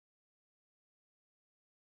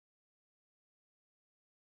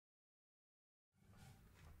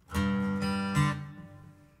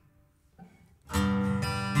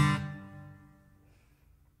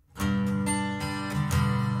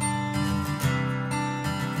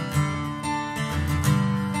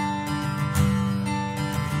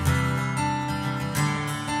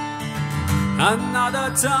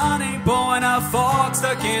Another turning point, a fork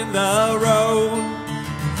stuck in the road.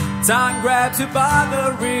 Time grabs you by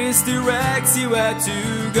the wrist, directs you where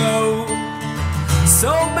to go.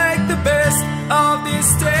 So make the best of this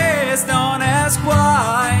test, don't ask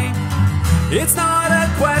why. It's not a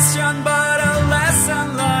question but a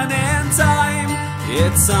lesson learned in time.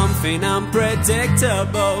 It's something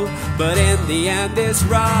unpredictable, but in the end it's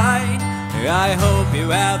right. I hope you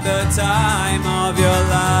have the time of your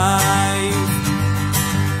life.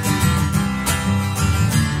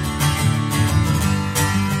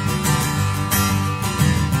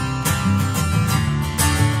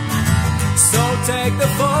 So take the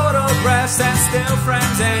photographs and still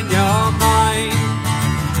frames in your mind,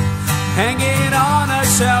 hanging on a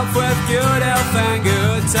shelf with good health and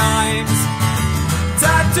good times.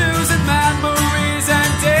 Tattoos and memories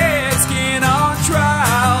and dead skin on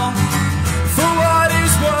trial. For what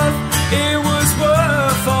it's worth, it was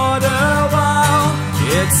worth all the while.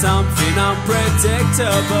 It's something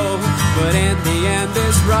unpredictable, but in the end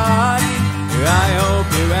it's right. I hope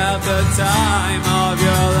you have the time of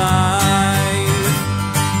your life.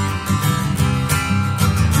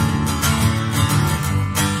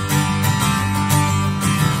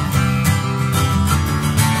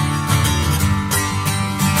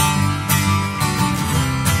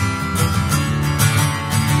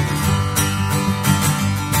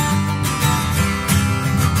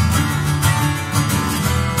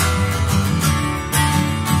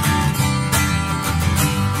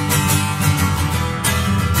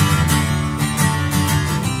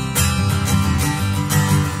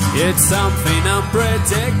 It's something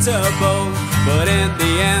unpredictable, but in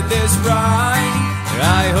the end it's right.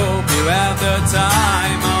 I hope you have the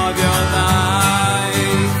time of your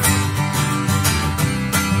life.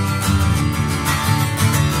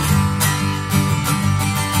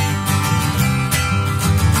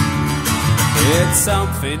 It's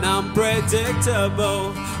something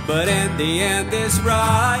unpredictable, but in the end it's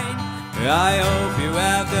right. I hope you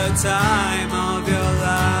have the time of your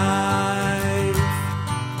life.